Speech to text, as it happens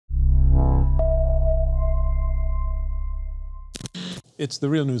It's the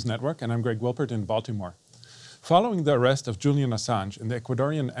Real News Network, and I'm Greg Wilpert in Baltimore. Following the arrest of Julian Assange in the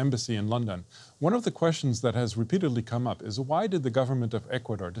Ecuadorian embassy in London, one of the questions that has repeatedly come up is why did the government of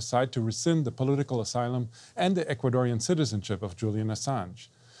Ecuador decide to rescind the political asylum and the Ecuadorian citizenship of Julian Assange?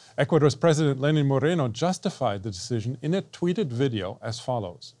 Ecuador's President Lenin Moreno justified the decision in a tweeted video as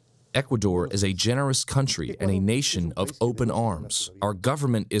follows. Ecuador is a generous country and a nation of open arms. Our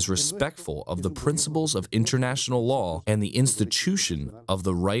government is respectful of the principles of international law and the institution of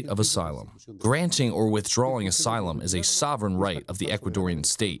the right of asylum. Granting or withdrawing asylum is a sovereign right of the Ecuadorian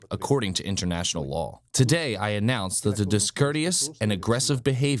state, according to international law. Today, I announce that the discourteous and aggressive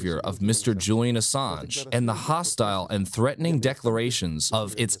behavior of Mr. Julian Assange and the hostile and threatening declarations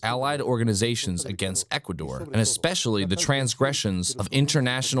of its allied organizations against Ecuador, and especially the transgressions of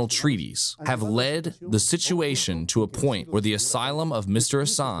international treaties, have led the situation to a point where the asylum of Mr.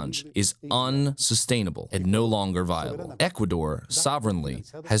 Assange is unsustainable and no longer viable. Ecuador, sovereignly,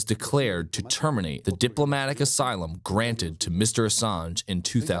 has declared to terminate the diplomatic asylum granted to Mr. Assange in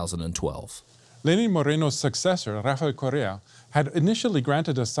 2012. Lenin Moreno's successor, Rafael Correa, had initially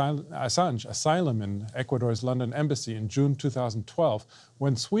granted Assange asylum in Ecuador's London embassy in June 2012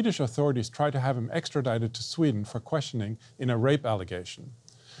 when Swedish authorities tried to have him extradited to Sweden for questioning in a rape allegation.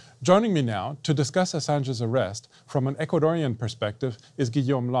 Joining me now to discuss Assange's arrest from an Ecuadorian perspective is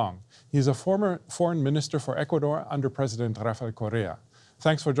Guillaume Long. He's a former foreign minister for Ecuador under President Rafael Correa.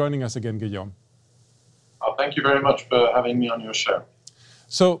 Thanks for joining us again, Guillaume. Thank you very much for having me on your show.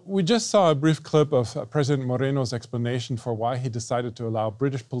 So we just saw a brief clip of President Moreno's explanation for why he decided to allow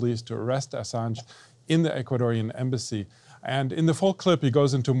British police to arrest Assange in the Ecuadorian embassy. And in the full clip, he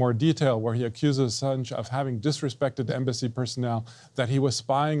goes into more detail where he accuses Assange of having disrespected embassy personnel, that he was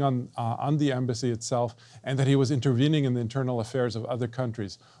spying on the embassy itself, and that he was intervening in the internal affairs of other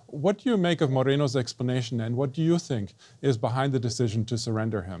countries. What do you make of Moreno's explanation, and what do you think is behind the decision to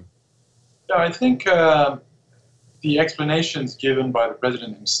surrender him? Yeah, I think the explanations given by the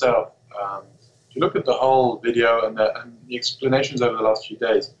president himself, if you look at the whole video and the explanations over the last few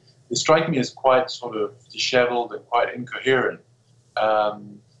days, they strike me as quite sort of disheveled and quite incoherent. I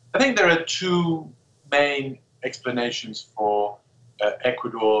think there are two main explanations for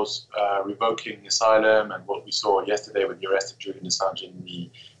Ecuador's revoking asylum and what we saw yesterday with the arrest of Julian Assange in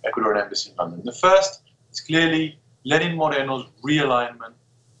the Ecuadorian embassy in London. The first is clearly Lenin Moreno's realignment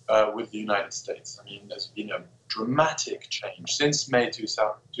with the United States. I mean, there's been a dramatic change since May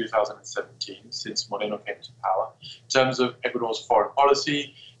 2017, since Moreno came to power, in terms of Ecuador's foreign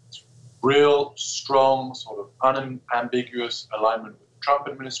policy. Real, strong, sort of unambiguous alignment with the Trump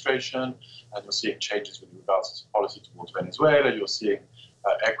administration, and you're seeing changes with regards to policy towards Venezuela. You're seeing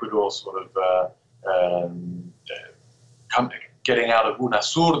Ecuador sort of getting out of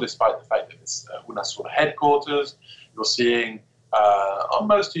UNASUR, despite the fact that it's UNASUR headquarters. You're seeing on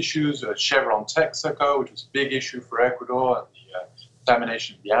most issues, Chevron Texaco, which was a big issue for Ecuador, and the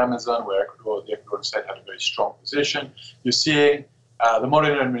contamination of the Amazon, where the Ecuadorian state had a very strong position. You're seeing the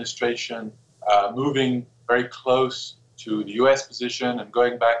Moreno administration moving very close to the U.S. position and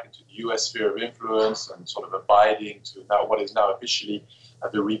going back into the U.S. sphere of influence and sort of abiding to now what is now officially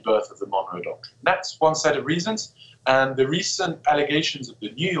the rebirth of the Monroe Doctrine. That's one set of reasons. And the recent allegations of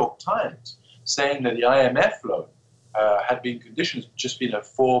the New York Times saying that the IMF loan had been conditioned, just been a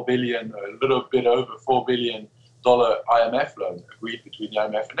 $4 billion, a little bit over $4 billion IMF loan agreed between the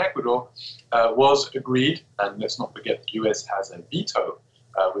IMF and Ecuador, was agreed, and let's not forget the US has a veto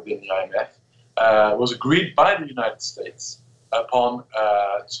within the IMF, was agreed by the United States upon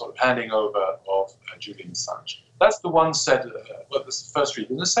sort of handing over of Julian Assange. That's the one set, well, that's the first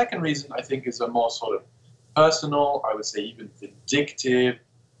reason. The second reason, I think, is a more sort of personal, I would say even vindictive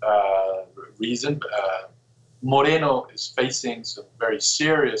reason. Moreno is facing some very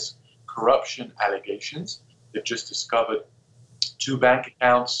serious corruption allegations. They've just discovered 2 bank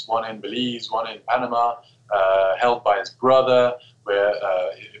accounts, one in Belize, one in Panama, held by his brother, where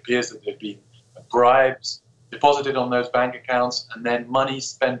it appears that there have been bribes deposited on those bank accounts, and then money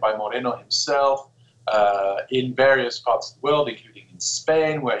spent by Moreno himself in various parts of the world, including in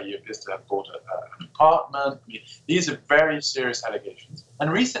Spain, where he appears to have bought an apartment. I mean, these are very serious allegations.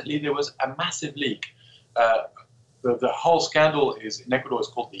 And recently there was a massive leak. The whole scandal in Ecuador is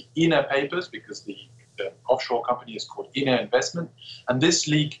called the INA papers, because the offshore company is called INA Investment. And this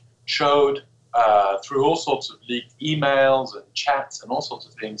leak showed, through all sorts of leaked emails and chats and all sorts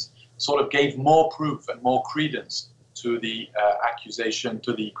of things, sort of gave more proof and more credence to the accusation,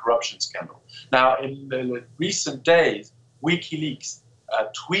 to the corruption scandal. Now, in the recent days, WikiLeaks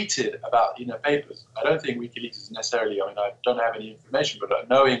tweeted about INA papers. I don't think WikiLeaks is necessarily, I mean, I don't have any information, but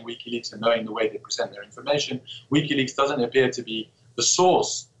knowing WikiLeaks and knowing the way they present their information, WikiLeaks doesn't appear to be the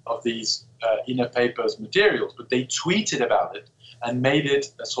source of these inner papers materials, but they tweeted about it and made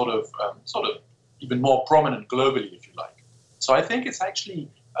it a sort of even more prominent globally, if you like. So I think it's actually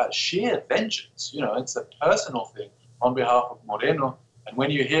sheer vengeance. It's a personal thing on behalf of Moreno. And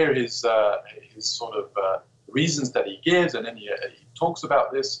when you hear his sort of reasons that he gives, and then he talks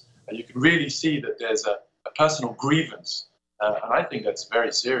about this, you can really see that there's a personal grievance. And I think that's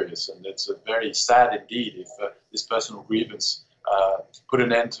very serious, and it's very sad indeed if this personal grievance put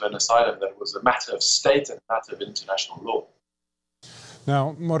an end to an asylum that was a matter of state and a matter of international law.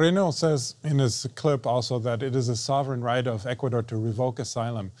 Now, Moreno says in his clip also that it is a sovereign right of Ecuador to revoke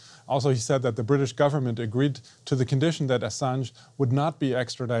asylum. Also, he said that the British government agreed to the condition that Assange would not be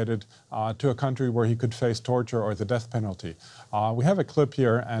extradited to a country where he could face torture or the death penalty. We have a clip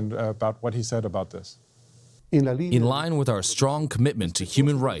here and about what he said about this. In line with our strong commitment to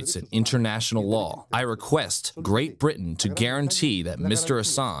human rights and international law, I request Great Britain to guarantee that Mr.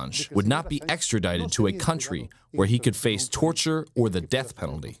 Assange would not be extradited to a country where he could face torture or the death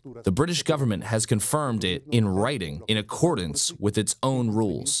penalty. The British government has confirmed it in writing in accordance with its own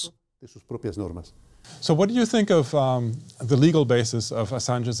rules. So what do you think of the legal basis of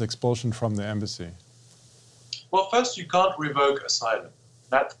Assange's expulsion from the embassy? Well, first, you can't revoke asylum.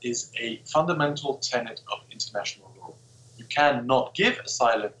 That is a fundamental tenet of international law. You cannot give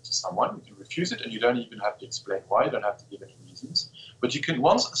asylum to someone, you can refuse it, and you don't even have to explain why, you don't have to give any reasons. But you can,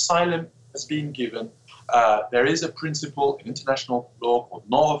 once asylum has been given, there is a principle in international law called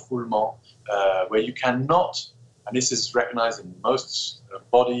non-refoulement, where you cannot, and this is recognized in most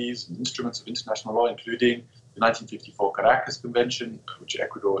bodies and instruments of international law, including the 1954 Caracas Convention, which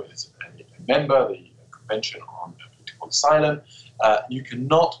Ecuador is a member, the Convention on Political Asylum. You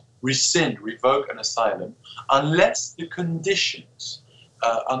cannot revoke an asylum unless the conditions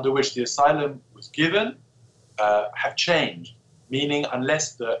under which the asylum was given have changed, meaning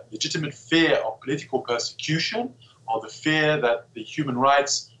unless the legitimate fear of political persecution or the fear that the human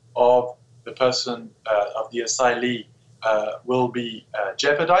rights of the person, of the asylee, will be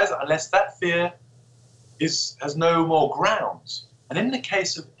jeopardized, unless that fear has no more grounds. And in the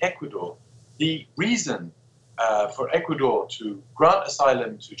case of Ecuador, the reason for Ecuador to grant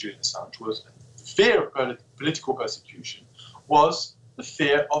asylum to Julian Assange was the fear of political persecution, was the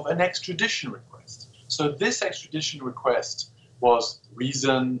fear of an extradition request. So this extradition request was the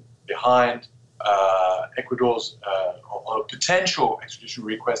reason behind Ecuador's, or potential extradition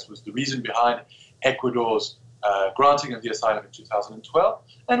request was the reason behind Ecuador's granting of the asylum in 2012.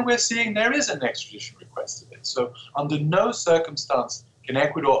 And we're seeing there is an extradition request today. So under no circumstance can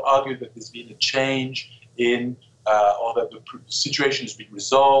Ecuador argue that there's been a change in, or that the situation has been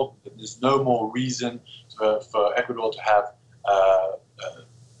resolved, that there's no more reason for Ecuador to have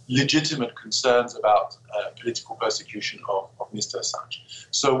legitimate concerns about political persecution of Mr. Assange.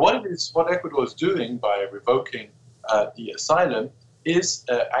 So what Ecuador is doing by revoking the asylum is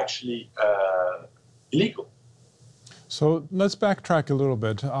actually illegal. So let's backtrack a little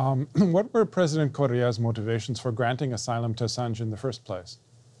bit. What were President Correa's motivations for granting asylum to Assange in the first place?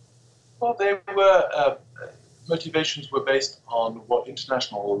 Well, they were motivations were based on what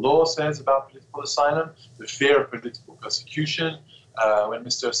international law says about political asylum, the fear of political persecution. When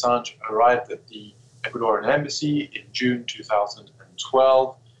Mr. Assange arrived at the Ecuadorian embassy in June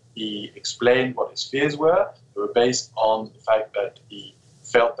 2012, he explained what his fears were. They were based on the fact that he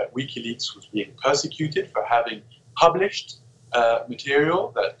felt that WikiLeaks was being persecuted for having published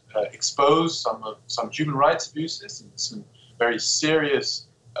material that exposed some human rights abuses and some very serious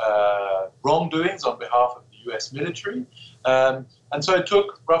wrongdoings on behalf of the US military. And so it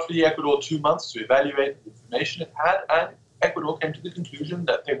took roughly Ecuador 2 months to evaluate the information it had, and Ecuador came to the conclusion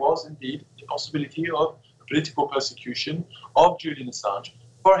that there was indeed the possibility of political persecution of Julian Assange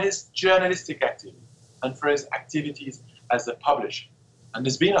for his journalistic activity and for his activities as a publisher. And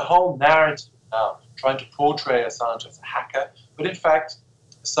there's been a whole narrative now trying to portray Assange as a hacker, but in fact,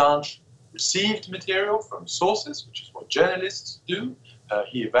 Assange received material from sources, which is what journalists do.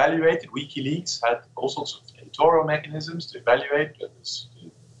 He evaluated. WikiLeaks had all sorts of editorial mechanisms to evaluate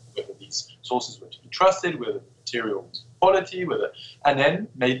whether these sources were to be trusted, whether the material was quality, and then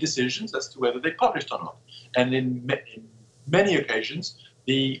made decisions as to whether they published or not. And in many occasions,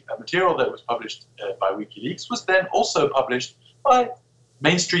 the material that was published by WikiLeaks was then also published by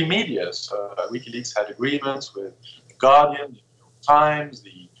mainstream media. So WikiLeaks had agreements with The Guardian, The New York Times,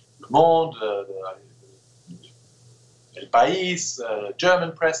 the Le Monde, El País,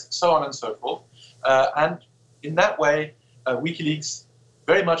 German press, so on and so forth. And in that way, WikiLeaks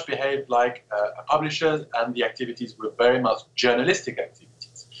very much behaved like a publisher, and the activities were very much journalistic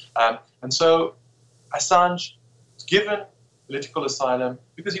activities. And so Assange was given political asylum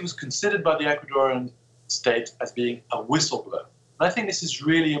because he was considered by the Ecuadorian state as being a whistleblower. And I think this is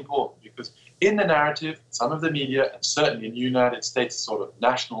really important because in the narrative, some of the media, and certainly in the United States sort of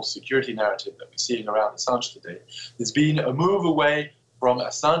national security narrative that we're seeing around Assange today, there's been a move away from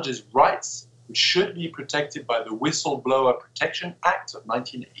Assange's rights, which should be protected by the Whistleblower Protection Act of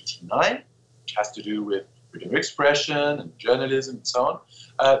 1989, which has to do with freedom of expression and journalism and so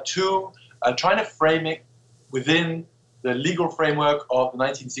on, to trying to frame it within the legal framework of the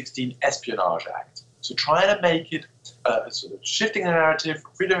 1916 Espionage Act. So trying to make it sort of shifting the narrative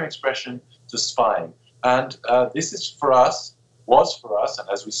from freedom of expression to spying. And this is was for us, and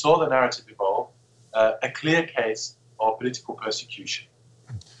as we saw the narrative evolve, a clear case of political persecution.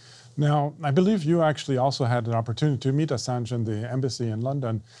 Now, I believe you actually also had an opportunity to meet Assange in the embassy in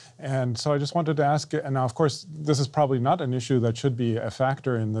London. And so I just wanted to ask, and now, of course, this is probably not an issue that should be a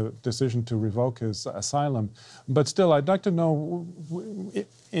factor in the decision to revoke his asylum. But still, I'd like to know,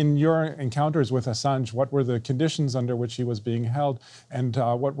 in your encounters with Assange, what were the conditions under which he was being held, and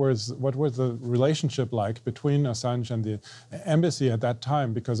what was the relationship like between Assange and the embassy at that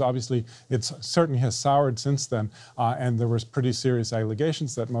time? Because obviously, it certainly has soured since then, and there was pretty serious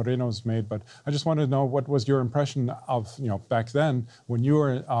allegations that Moreno's made. But I just wanted to know, what was your impression of, back then when you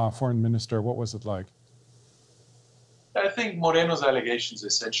were foreign minister? What was it like? I think Moreno's allegations are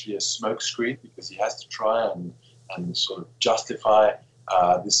essentially a smokescreen because he has to try and sort of justify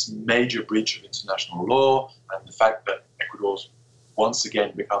this major breach of international law and the fact that Ecuador's once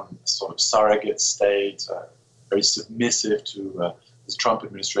again become a sort of surrogate state, very submissive to the Trump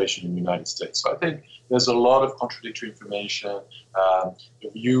administration in the United States. So I think there's a lot of contradictory information.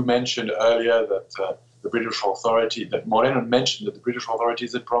 You mentioned earlier that the British authority, that Moreno mentioned that the British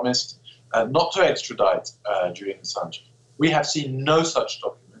authorities had promised not to extradite Julian Assange. We have seen no such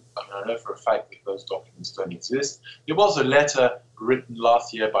document. I know for a fact that those documents don't exist. There was a letter written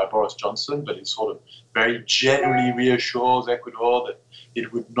last year by Boris Johnson, but it sort of very generally reassures Ecuador that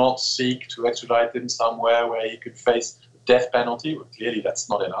it would not seek to extradite him somewhere where he could face the death penalty. Well, clearly that's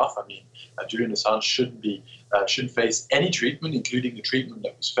not enough. I mean, Julian Assange shouldn't face any treatment, including the treatment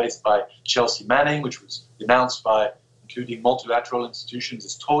that was faced by Chelsea Manning, which was denounced by including multilateral institutions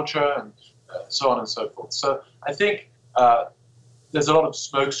as torture and so on and so forth. So I think there's a lot of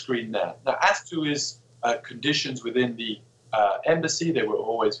smokescreen there. Now, as to his conditions within the embassy, they were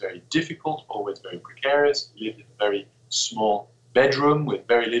always very difficult, always very precarious. He lived in a very small bedroom with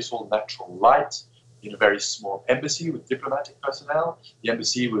very little natural light in a very small embassy with diplomatic personnel. The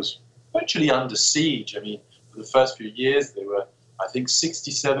embassy was virtually under siege. I mean, for the first few years, there were, I think,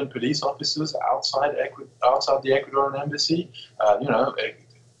 67 police officers outside the Ecuadorian embassy. A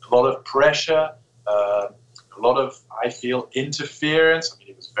lot of pressure, a lot of, I feel, interference. I mean,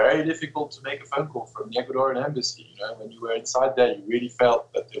 it was very difficult to make a phone call from the Ecuadorian embassy. When you were inside there, you really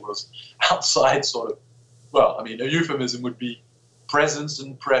felt that there was outside sort of, well, I mean, a euphemism would be presence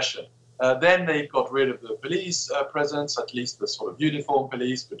and pressure. Then they got rid of the police presence, at least the sort of uniform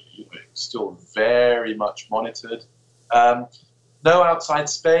police, but it was still very much monitored. No outside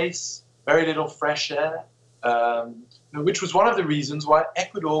space, very little fresh air, which was one of the reasons why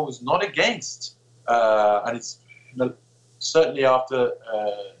Ecuador was not against. And it's certainly after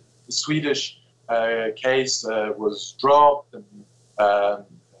the Swedish case was dropped and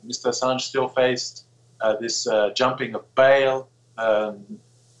Mr. Assange still faced this jumping of bail.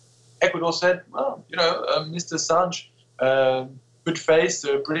 Ecuador said, well, Mr. Assange could face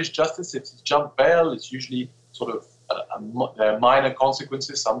British justice if he jumped bail. It's usually sort of there are minor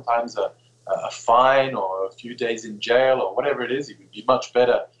consequences, sometimes a fine or a few days in jail or whatever it is. It would be much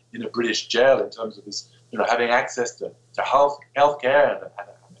better in a British jail in terms of this, having access to health care and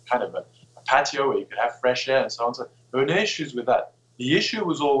a kind of a patio where you could have fresh air and so on. So there were no issues with that. The issue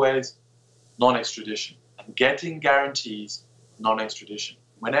was always non-extradition and getting guarantees of non-extradition.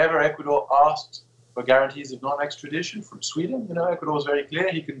 Whenever Ecuador asked for guarantees of non-extradition from Sweden, Ecuador was very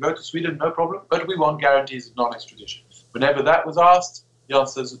clear, he can go to Sweden, no problem, but we want guarantees of non-extradition. Whenever that was asked, the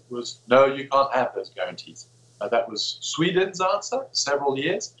answer was, no, you can't have those guarantees. That was Sweden's answer for several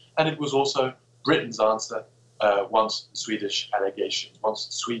years, and it was also Britain's answer once the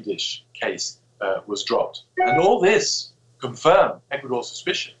Swedish case was dropped. And all this confirmed Ecuador's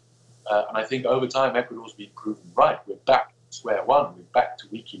suspicion. And I think over time, Ecuador's been proven right. We're back to square one. We're back to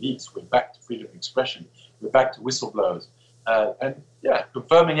WikiLeaks. We're back to freedom of expression. We're back to whistleblowers.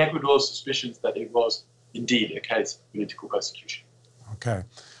 Confirming Ecuador's suspicions that it was indeed a case of political persecution. Okay.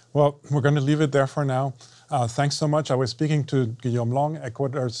 Well, we're going to leave it there for now. Thanks so much. I was speaking to Guillaume Long,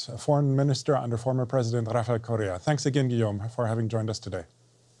 Ecuador's foreign minister under former President Rafael Correa. Thanks again, Guillaume, for having joined us today.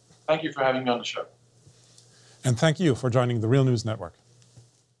 Thank you for having me on the show. And thank you for joining the Real News Network.